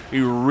get a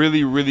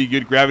really, really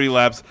good gravity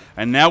lapse.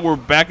 And now we're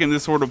back in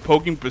this sort of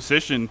poking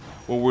position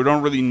where we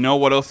don't really know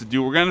what else to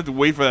do. We're going to have to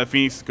wait for that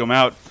Phoenix to come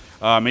out.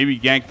 Maybe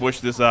gank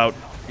push this out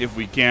if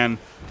we can.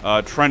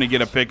 Trying to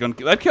get a pick on...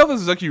 That Kael'thas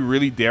is actually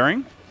really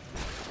daring.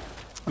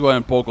 Go ahead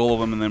and poke all of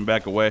them and then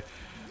back away.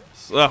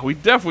 We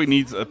definitely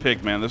need a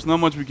pick, man. There's not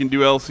much we can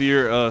do else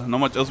here. Not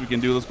much else we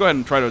can do. Let's go ahead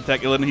and try to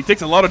attack Illidan. He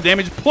takes a lot of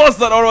damage, plus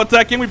that auto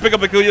attack. Can we pick up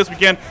the kill? Yes, we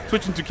can.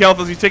 Switching to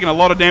Kael'thas. He's taking a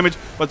lot of damage,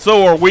 but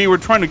so are we. We're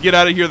trying to get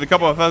out of here. The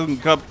Jug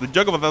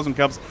of 1,000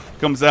 Cups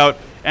comes out,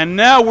 and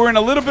now we're in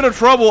a little bit of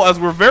trouble as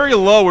we're very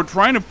low. We're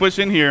trying to push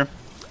in here,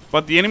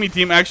 but the enemy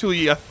team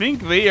actually, I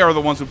think they are the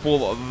ones who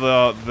pull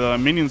the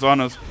minions on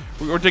us.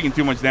 We're taking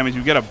too much damage.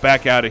 We got to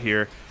back out of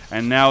here.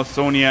 And now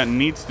Sonya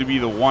needs to be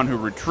the one who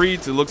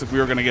retreats. It looks like we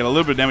are going to get a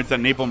little bit of damage. That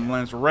napalm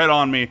lands right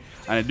on me,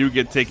 and I do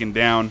get taken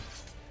down.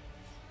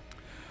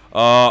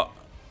 All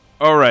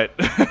right.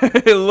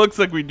 It looks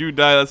like we do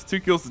die. That's 2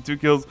 kills to 2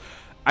 kills.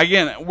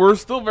 Again, we're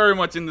still very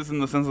much in this in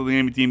the sense that the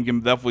enemy team can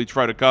definitely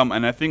try to come,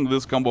 and I think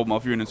this combo of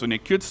Malfurion and Sonya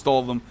could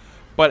stall them.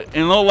 But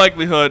in all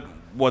likelihood,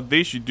 what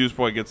they should do is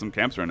probably get some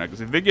camps right now,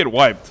 because if they get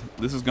wiped,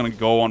 this is going to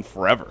go on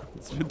forever.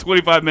 It's been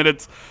 25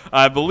 minutes.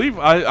 I believe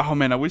oh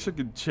man, I wish I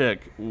could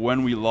check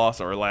when we lost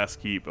our last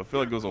keep. I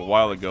feel like it was a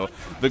while ago.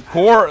 The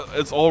core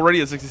is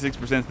already at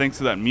 66% thanks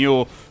to that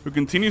mule who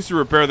continues to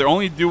repair. They're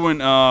only doing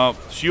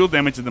shield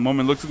damage at the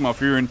moment. Looks like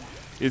Malfurion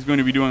is going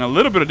to be doing a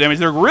little bit of damage.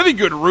 They're really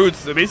good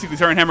roots. Basically,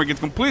 Siren Hammer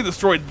gets completely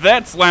destroyed.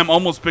 That slam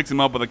almost picks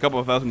him up with a couple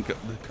of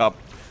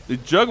the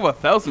Jug of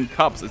 1,000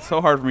 Cups. It's so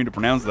hard for me to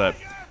pronounce that.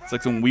 It's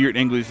like some weird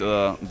English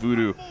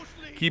voodoo.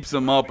 Keeps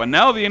them up. And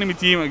now the enemy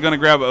team are going to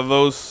grab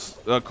those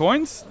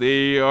coins.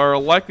 They are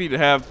likely to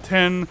have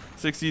 10,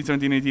 16,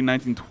 17, 18,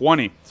 19,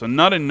 20. So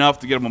not enough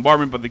to get a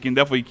bombardment, but they can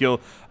definitely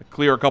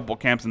clear a couple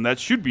camps, and that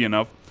should be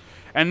enough.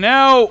 And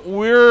now,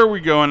 where are we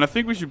going? I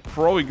think we should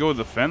probably go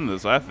defend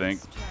this, I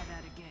think.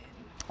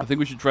 I think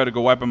we should try to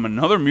go wipe them.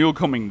 Another mule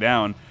coming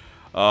down.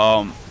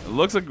 It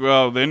looks like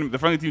the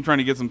friendly team trying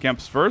to get some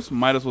camps first.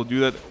 Might as well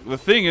do that. The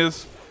thing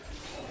is,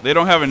 they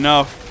don't have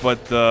enough, but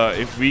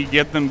if we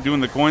get them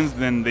doing the coins,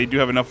 then they do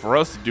have enough for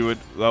us to do it.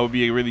 That would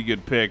be a really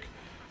good pick.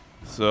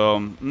 So,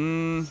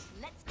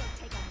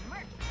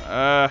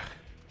 I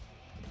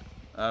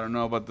don't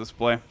know about this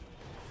play.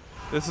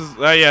 This is,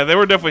 yeah, they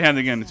were definitely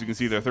handing in, as you can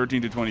see there,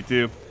 13 to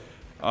 22.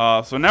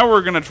 So now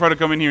we're going to try to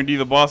come in here and do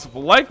the boss. But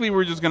likely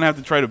we're just going to have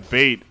to try to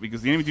bait,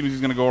 because the enemy team is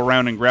just going to go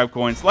around and grab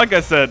coins. Like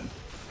I said,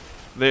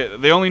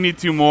 they only need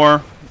 2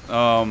 more.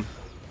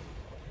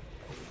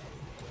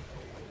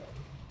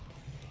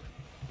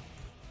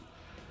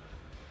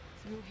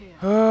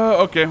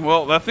 Okay,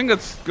 well, I think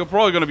that's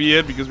probably going to be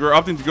it, because we're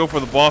opting to go for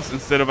the boss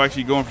instead of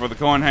actually going for the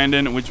coin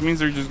hand-in, which means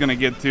they're just going to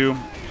get 2.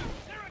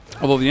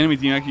 Although the enemy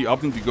team actually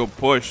opting to go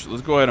push.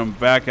 Let's go ahead and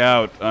back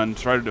out and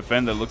try to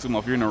defend that. Looks like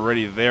Malfurion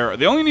already there.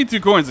 They only need 2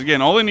 coins.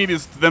 Again, all they need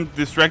is them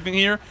distracting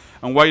here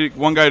and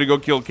one guy to go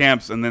kill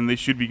camps, and then they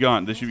should be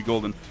gone. They should be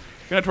golden.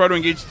 Gonna try to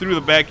engage through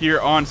the back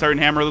here on Siren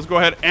Hammer. Let's go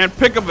ahead and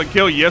pick up the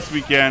kill. Yes,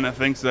 we can.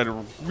 Thanks to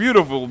that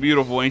beautiful,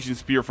 beautiful ancient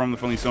spear from the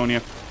friendly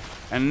Sonya.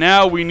 And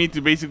now we need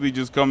to basically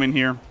just come in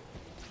here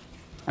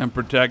and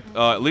protect.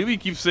 Lily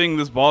keeps saying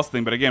this boss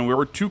thing, but again, we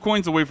were 2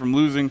 coins away from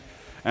losing.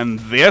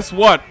 And guess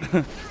what?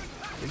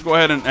 Let's go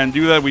ahead and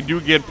do that. We do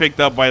get picked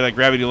up by that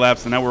gravity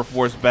lapse, and now we're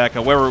forced back.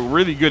 However,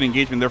 really good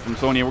engagement there from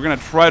Sonya. We're going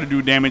to try to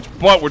do damage,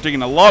 but we're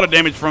taking a lot of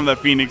damage from that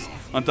Phoenix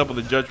on top of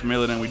the Judge from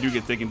Illidan, and we do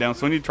get taken down.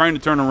 Sonya trying to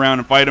turn around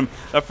and fight him.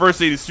 That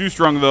first aid is too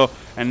strong, though,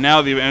 and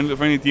now the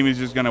friendly team is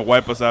just going to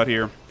wipe us out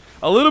here.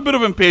 A little bit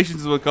of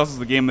impatience is what costs us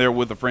the game there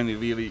with the friendly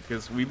Lily,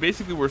 because we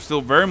basically were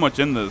still very much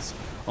in this.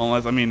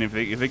 Unless, I mean, if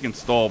they can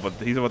stall, but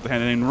he's about to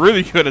hand it in.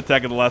 Really good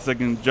attack at the last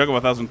second. Jug of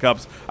 1,000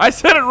 Cups. I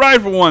said it right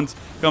for once.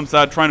 Comes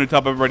out trying to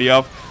top everybody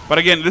off. But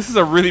again, this is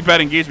a really bad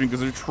engagement,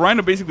 because they're trying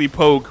to basically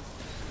poke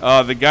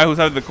the guy who's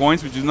out the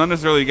coins, which is not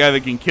necessarily the guy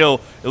that can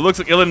kill. It looks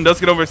like Illidan does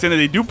get overextended.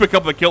 They do pick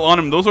up the kill on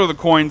him. Those are the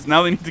coins.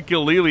 Now they need to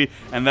kill Lily,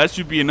 and that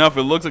should be enough.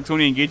 It looks like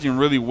Sonya engaging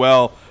really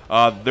well.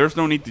 There's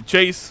no need to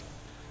chase.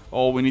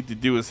 All we need to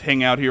do is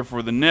hang out here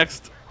for the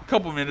next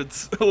couple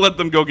minutes. Let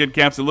them go get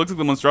camps. It looks like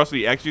the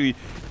monstrosity actually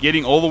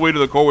getting all the way to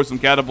the core with some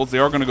catapults. They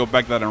are going to go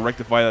back to that and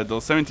rectify that.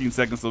 Those 17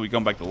 seconds till we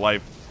come back to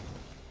life.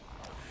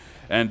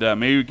 And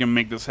maybe we can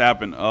make this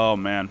happen. Oh,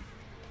 man.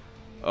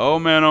 Oh,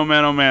 man, oh,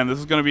 man, oh, man. This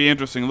is going to be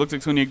interesting. It looks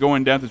like Sonya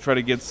going down to try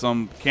to get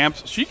some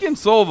camps. She can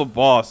solo the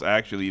boss,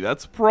 actually.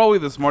 That's probably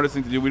the smartest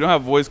thing to do. We don't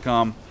have voice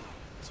comm,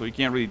 so we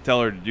can't really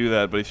tell her to do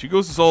that. But if she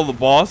goes to solo the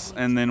boss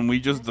and then we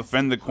just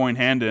defend the coin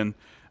hand-in,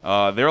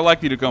 they're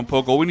likely to come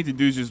poke. All we need to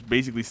do is just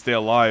basically stay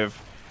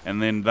alive,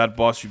 and then that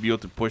boss should be able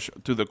to push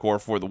to the core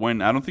for the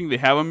win. I don't think they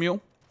have a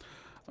mule.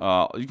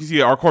 You can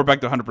see our core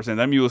back to 100%.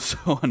 That mule is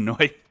so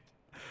annoying.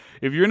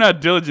 If you're not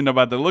diligent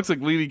about that, it looks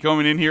like Lily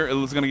coming in here.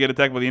 It's going to get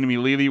attacked by the enemy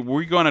Lily.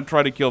 We're going to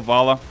try to kill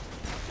Valla.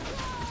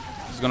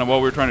 This is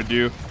what we're trying to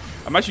do.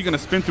 I'm actually going to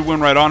spin to win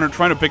right on her,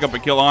 trying to pick up a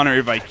kill on her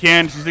if I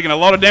can. She's taking a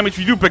lot of damage.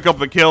 We do pick up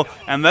the kill,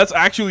 and that's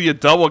actually a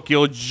double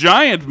kill.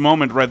 Giant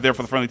moment right there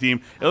for the friendly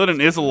team. Illidan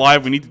is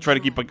alive. We need to try to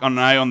keep an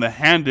eye on the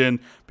hand-in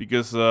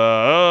because,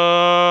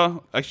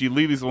 actually,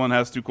 Lily's the one that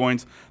has 2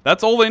 coins.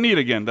 That's all they need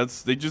again.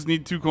 They just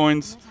need 2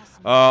 coins.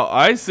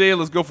 I say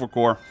let's go for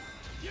core.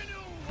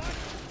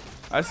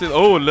 I say,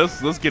 oh,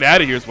 let's get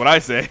out of here is what I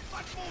say.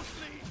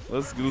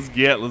 Let's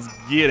get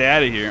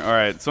out of here. All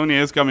right, Sonya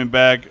is coming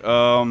back.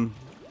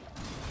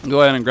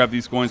 Go ahead and grab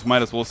these coins.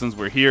 Might as well since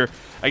we're here.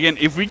 Again,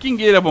 if we can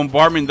get a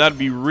bombardment, that'd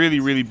be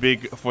really, really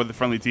big for the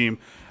friendly team,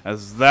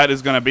 as that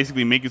is going to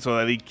basically make it so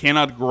that they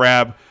cannot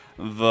grab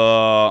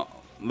the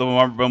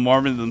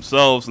bombardment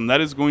themselves, and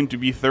that is going to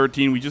be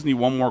 13. We just need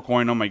 1 more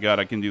coin. Oh my god,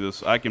 I can do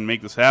this. I can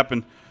make this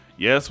happen.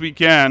 Yes, we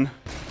can.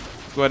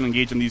 Let's go ahead and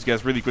engage on these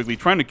guys really quickly,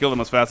 trying to kill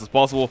them as fast as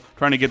possible,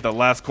 trying to get that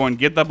last coin,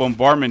 get that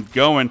bombardment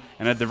going,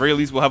 and at the very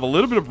least, we'll have a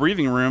little bit of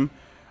breathing room.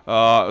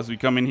 As we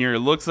come in here, it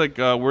looks like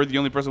we're the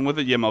only person with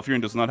it. Yeah,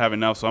 Malfurion does not have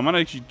enough, so I'm going to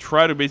actually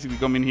try to basically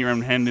come in here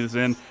and hand this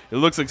in. It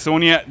looks like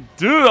Sonya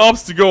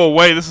opts to go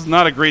away. This is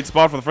not a great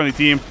spot for the friendly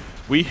team.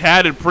 We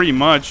had it pretty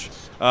much,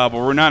 but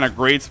we're not in a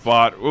great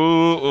spot.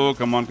 Ooh,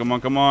 come on, come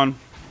on, come on.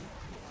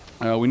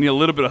 We need a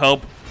little bit of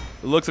help.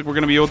 It looks like we're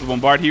going to be able to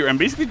bombard here and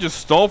basically just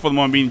stall for the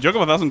moment being. Jug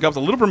of 1,000 Cups,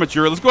 a little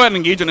premature. Let's go ahead and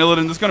engage on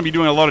Illidan. This is going to be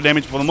doing a lot of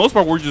damage. For the most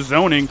part, we're just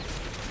zoning.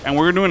 And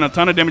we're doing a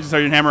ton of damage to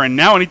Sergeant Hammer, and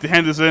now I need to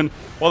hand this in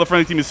while the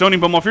friendly team is zoning.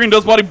 But Malfurion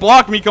does body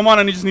block me. Come on,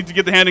 I just need to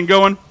get the hand in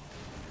going.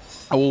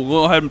 I will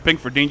go ahead and ping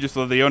for danger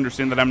so that they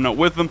understand that I'm not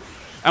with them.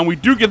 And we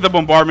do get the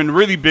bombardment.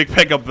 Really big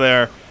pickup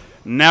there.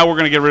 Now we're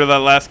going to get rid of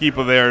that last keep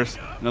of theirs.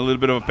 And a little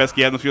bit of a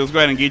pesky atmosphere. Let's go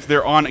ahead and engage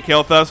there on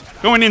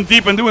Kael'thas. Going in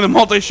deep and doing the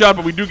multi-shot,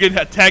 but we do get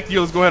attacked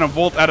here. Let's go ahead and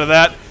volt out of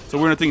that. So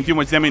we're not taking too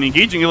much damage. And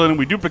engaging Illidan,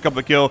 we do pick up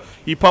the kill.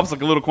 He pops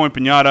like a little coin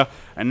pinata.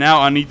 And now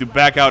I need to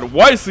back out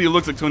wisely. It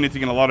looks like Sonya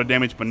taking a lot of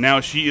damage, but now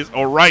she is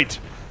alright.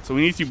 So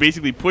we need to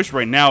basically push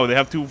right now. They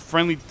have two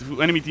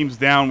enemy teams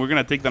down. We're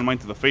going to take that mine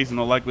to the face in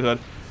all likelihood.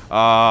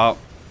 I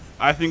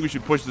think we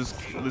should push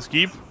this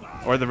keep,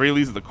 or at the very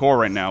least the core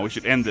right now. We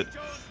should end it.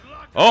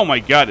 Oh my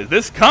god,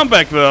 this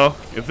comeback though,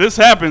 if this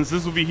happens,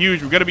 this will be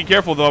huge. We've got to be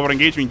careful though about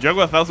engagement. Juggle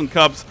 1,000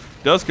 Cups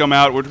does come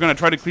out. We're going to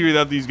try to clear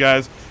out these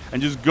guys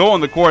and just go on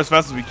the core as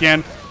fast as we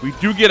can. We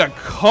do get a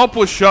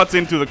couple of shots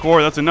into the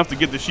core. That's enough to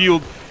get the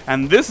shield.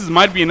 And this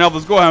might be enough.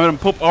 Let's go ahead and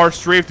pop our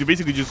strafe to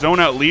basically just zone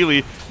out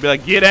Lily. Be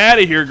like, get out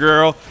of here,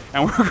 girl.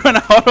 And we're going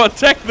to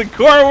auto-attack the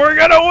core. We're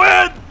going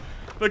to win!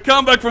 The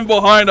comeback from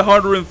behind,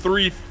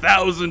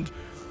 103,000.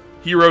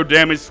 Hero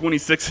damage,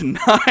 26 and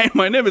 9.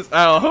 My name is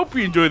Al. I hope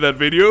you enjoyed that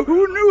video.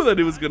 Who knew that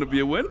it was going to be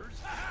a win?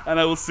 And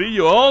I will see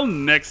you all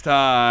next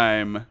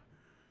time.